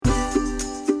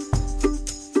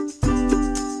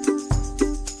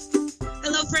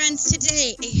friends,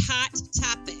 today a hot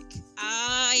topic.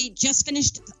 I just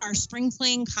finished our Spring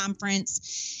Fling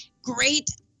conference. Great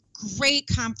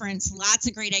conference. Lots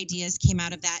of great ideas came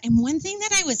out of that. And one thing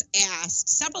that I was asked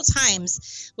several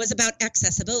times was about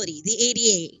accessibility, the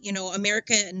ADA,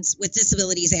 Americans with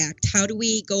Disabilities Act. How do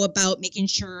we go about making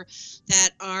sure that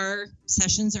our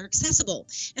sessions are accessible?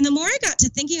 And the more I got to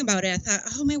thinking about it, I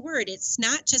thought, oh my word, it's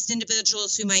not just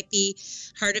individuals who might be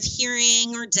hard of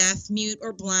hearing or deaf, mute,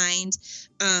 or blind,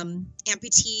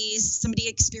 amputees, somebody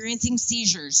experiencing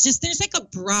seizures. Just there's like a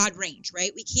broad range,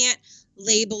 right? We can't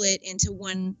label it into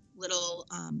one little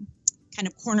kind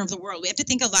of corner of the world. We have to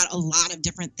think about a lot of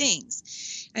different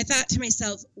things. I thought to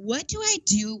myself, what do I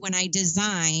do when I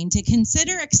design to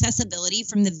consider accessibility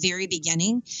from the very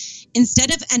beginning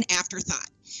instead of an afterthought?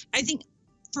 I think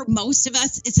for most of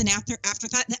us, it's an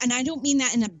afterthought. And I don't mean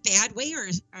that in a bad way or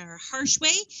a harsh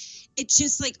way. It's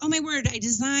just like, oh my word, I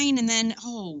design and then,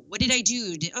 what did I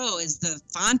do? Is the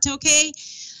font okay?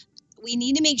 We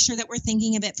need to make sure that we're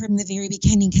thinking of it from the very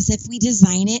beginning, because if we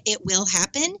design it, it will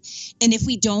happen. And if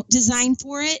we don't design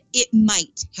for it, it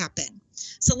might happen.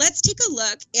 So let's take a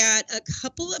look at a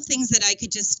couple of things that I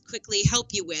could just quickly help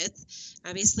you with.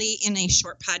 Obviously, in a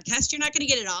short podcast, you're not going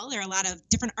to get it all. There are a lot of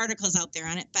different articles out there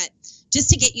on it, but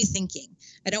just to get you thinking.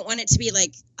 I don't want it to be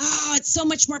like, it's so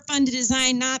much more fun to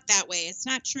design. Not that way. It's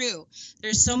not true.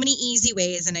 There's so many easy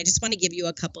ways, and I just want to give you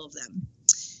a couple of them.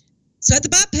 So at the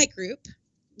Bob Pike Group,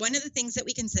 one of the things that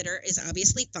we consider is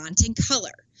obviously font and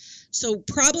color. So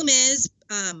problem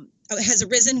has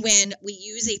arisen when we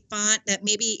use a font that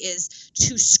maybe is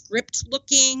too script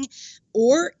looking,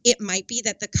 or it might be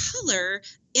that the color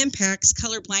impacts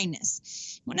color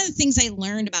blindness. One of the things I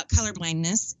learned about color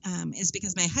blindness is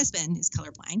because my husband is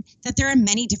colorblind, that there are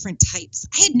many different types.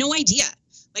 I had no idea.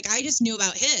 Like, I just knew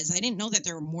about his. I didn't know that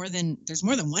there's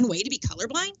more than one way to be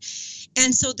colorblind.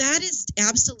 And so that is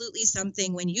absolutely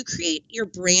something when you create your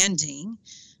branding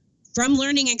from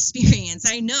learning experience,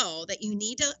 I know that you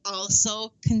need to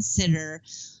also consider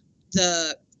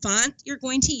the font you're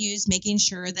going to use, making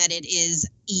sure that it is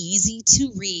easy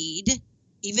to read,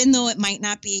 even though it might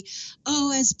not be,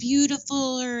 as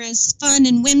beautiful or as fun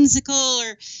and whimsical,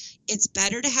 or it's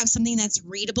better to have something that's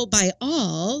readable by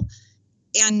all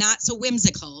and not so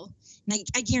whimsical. And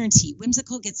I guarantee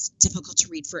whimsical gets difficult to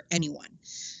read for anyone.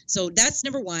 So that's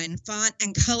number one, font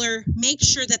and color. Make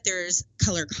sure that there's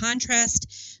color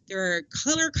contrast. There are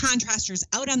color contrasters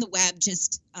out on the web.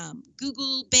 Just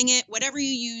Google, Bing it, whatever you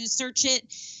use, search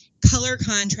it, color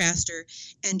contraster,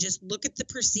 and just look at the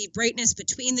perceived brightness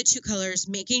between the two colors,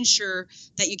 making sure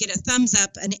that you get a thumbs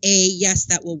up, an A, yes,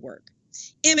 that will work.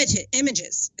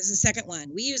 Images is the second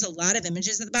one. We use a lot of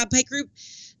images at the Bob Pike Group.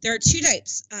 There are two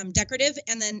types, decorative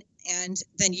and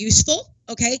then useful,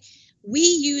 okay? We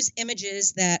use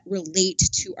images that relate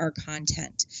to our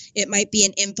content. It might be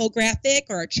an infographic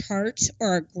or a chart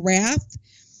or a graph.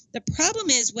 The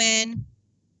problem is when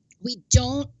we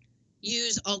don't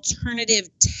use alternative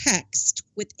text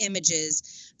with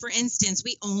images. For instance,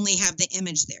 we only have the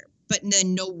image there, but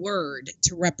then no word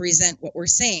to represent what we're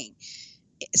saying.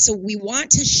 So we want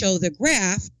to show the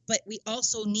graph, but we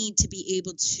also need to be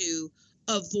able to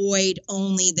avoid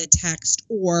only the text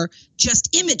or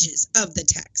just images of the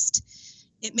text.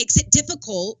 It makes it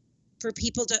difficult for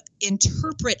people to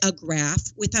interpret a graph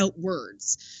without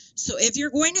words. So if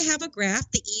you're going to have a graph,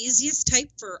 the easiest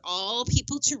type for all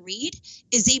people to read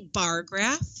is a bar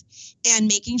graph, and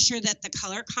making sure that the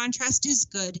color contrast is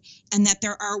good and that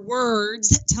there are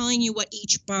words telling you what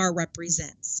each bar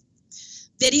represents.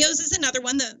 Videos is another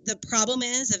one. The problem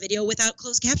is a video without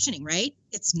closed captioning, right?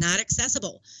 It's not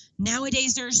accessible.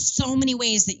 Nowadays, there are so many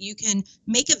ways that you can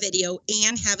make a video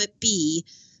and have it be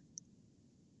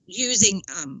using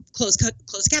closed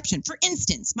caption. For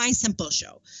instance, My Simple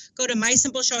Show. Go to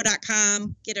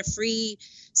mysimpleshow.com, get a free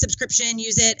subscription,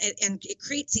 use it, and it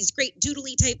creates these great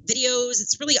doodly type videos.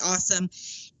 It's really awesome.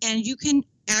 And you can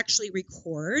actually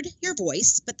record your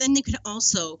voice, but then you can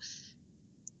also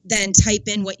then type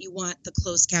in what you want the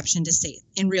closed caption to say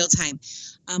in real time.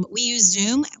 We use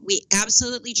Zoom. We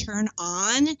absolutely turn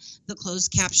on the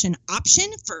closed caption option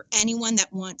for anyone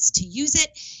that wants to use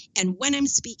it. And when I'm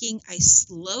speaking, I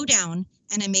slow down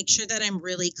and I make sure that I'm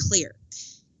really clear.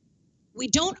 We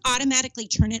don't automatically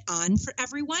turn it on for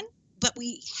everyone, but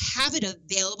we have it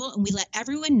available and we let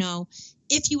everyone know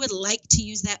if you would like to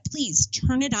use that, please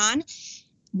turn it on.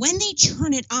 When they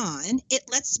turn it on, it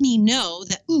lets me know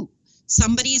that,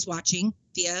 somebody is watching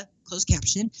via closed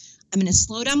caption. I'm going to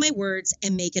slow down my words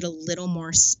and make it a little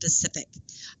more specific.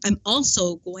 I'm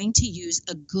also going to use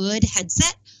a good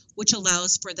headset, which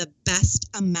allows for the best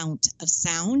amount of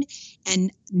sound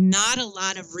and not a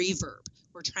lot of reverb.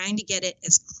 We're trying to get it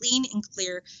as clean and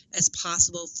clear as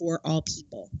possible for all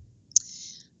people.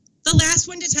 The last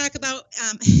one to talk about,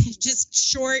 just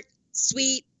short,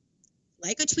 sweet,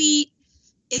 like a tweet,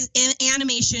 is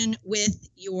animation with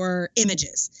your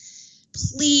images.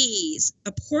 Please,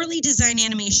 a poorly designed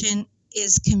animation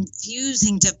is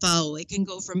confusing to follow. It can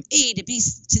go from A to B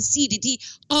to C to D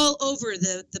all over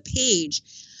the page.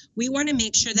 We want to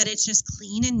make sure that it's just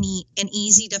clean and neat and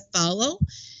easy to follow.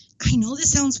 I know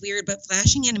this sounds weird, but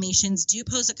flashing animations do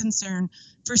pose a concern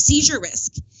for seizure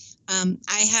risk.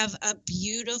 I have a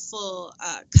beautiful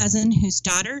cousin whose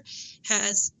daughter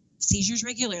has seizures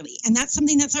regularly, and that's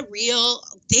something that's a real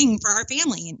thing for our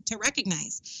family to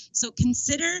recognize. So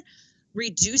consider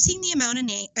reducing the amount of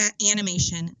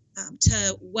animation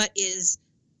to what is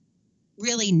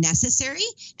really necessary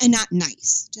and not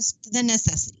nice, just the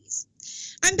necessities.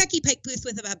 I'm Becky Pike Booth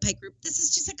with the Bob Pike Group. This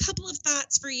is just a couple of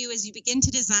thoughts for you as you begin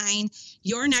to design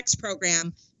your next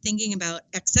program, thinking about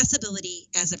accessibility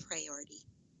as a priority.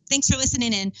 Thanks for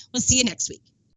listening in. We'll see you next week.